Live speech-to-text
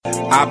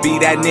I be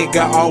that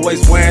nigga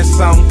always wearing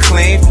something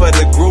clean for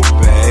the group.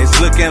 It's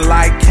looking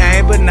like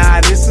Kane, but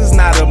nah, this is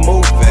not a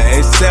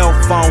movie. Cell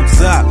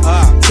phones up,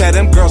 tell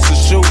them girls to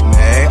shoot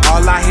me.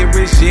 All I hear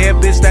is, yeah,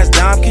 bitch, that's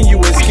dumb, can you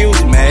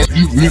excuse me?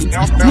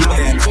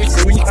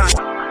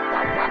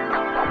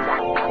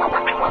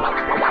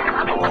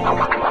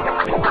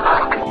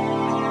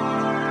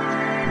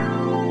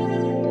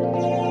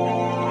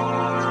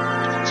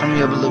 Turn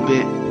me up a little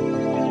bit.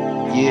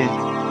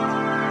 Yeah.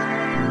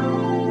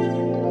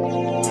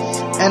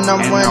 And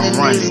I'm running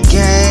this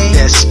game.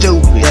 That's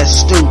stupid.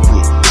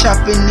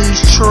 Chopping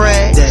these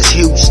tracks. That's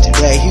Houston.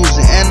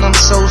 And I'm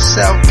so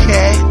South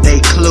Cat. They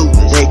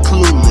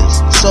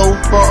clueless. So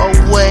far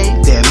away.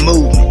 That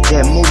movement.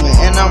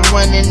 And I'm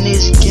running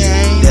this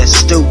game. That's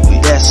stupid.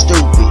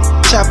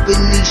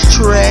 Chopping these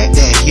tracks.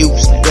 That's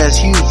Houston.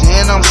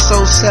 And I'm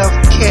so South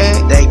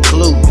Cat. They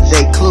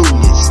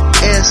clueless.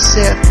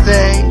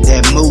 SFA.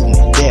 That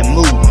movement.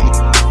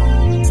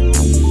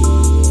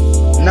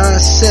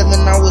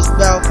 9-7, I was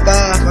about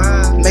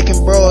 5.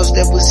 Making bras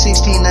that was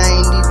 16, I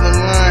ain't even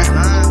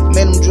lying.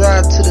 Made them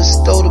drive to the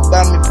store to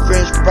buy me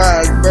french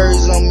fries.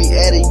 Birds on me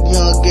at a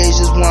young age,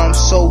 that's why I'm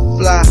so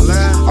fly.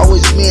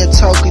 Always being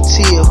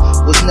talkative,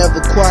 was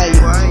never quiet.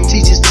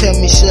 Teachers tell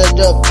me shut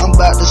up, I'm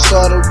about to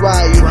start a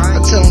riot.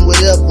 I tell them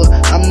whatever,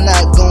 I'm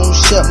not gonna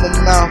shut my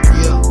mouth.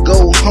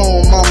 Go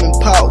home, mom and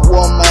pop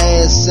wore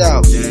my ass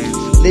out.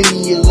 Live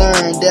and you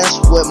learn, that's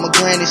what my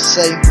granny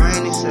say.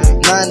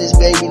 90s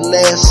baby,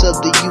 last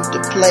of the youth to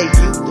play.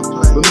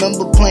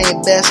 Remember playing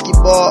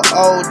basketball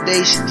all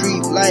day,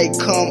 street light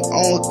come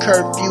on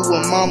curfew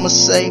and mama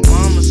say.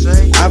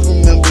 I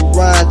remember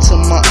riding to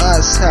my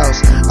aunt's house.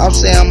 I'll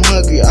say I'm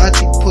hungry,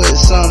 auntie put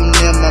something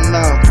in my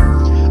mouth.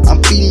 I'm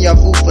feeding y'all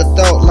food for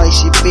thought like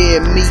she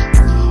fed me.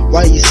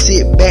 While you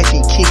sit back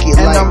and kick it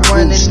and like I'm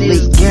running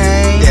this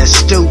game. That's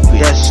stupid.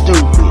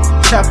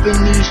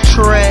 Chopping these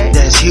tracks.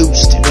 That's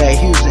Houston.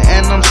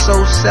 And I'm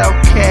so South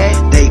Cat.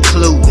 They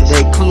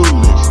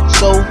clueless.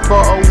 So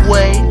far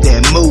away.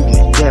 That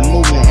movement.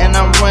 And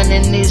I'm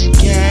running this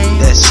game.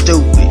 That's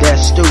stupid.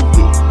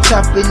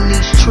 Chopping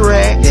these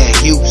tracks. That's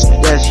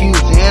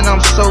Houston. And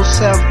I'm so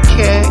South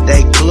Cat.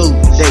 They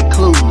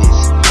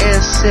clueless.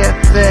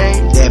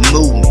 SFA. That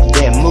movement.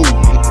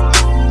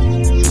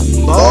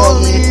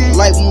 Ballin'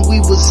 like when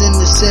we was in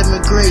the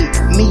 7th grade.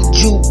 Me,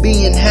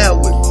 Juby, and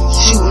Howard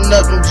shooting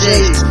up them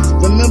J's.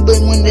 Remember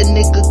when the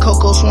nigga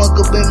Coco swung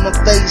up in my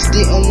face?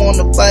 Didn't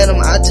wanna fight him,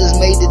 I just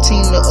made the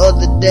team the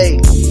other day.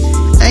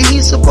 Ain't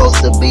he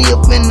supposed to be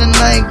up in the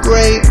 9th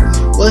grade?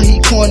 Well, he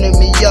cornered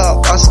me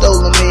off, I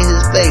stole him in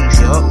his face.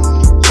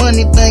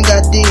 Funny thing, I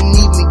didn't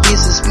even get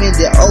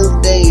suspended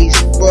old days,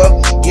 bruh.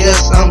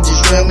 Guess I'm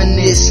just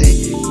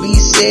reminiscing. B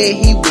said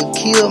he would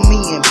kill me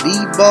in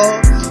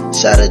B-ball.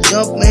 Shot a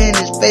jumper in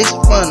his face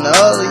in front of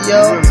all of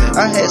y'all.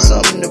 I had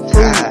something to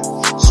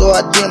prove, so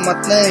I did my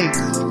thing.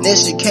 Then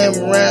she came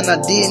around,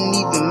 I didn't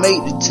even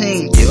make the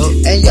team.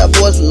 And y'all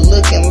boys was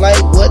looking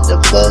like, what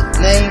the fuck?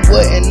 Name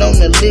wasn't on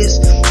the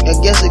list. I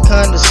guess it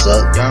kinda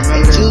sucked.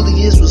 And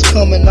Julius was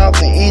coming off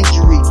an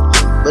injury.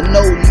 But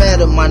no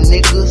matter, my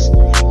niggas,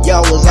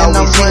 y'all was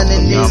always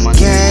running this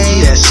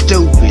game. That's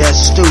stupid.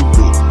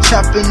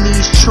 Chopping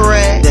these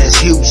tracks. That's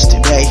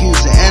Houston.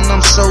 And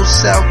I'm so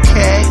South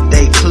Cat.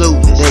 They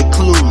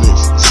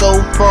clueless.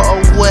 So far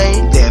away.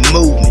 That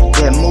movement.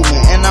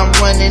 And I'm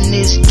running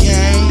this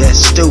game. That's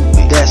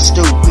stupid.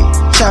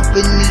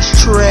 Chopping these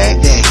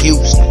tracks.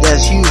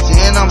 That's Houston.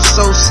 And I'm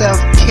so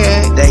South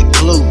Cat. They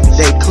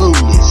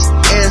clueless.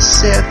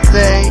 SF.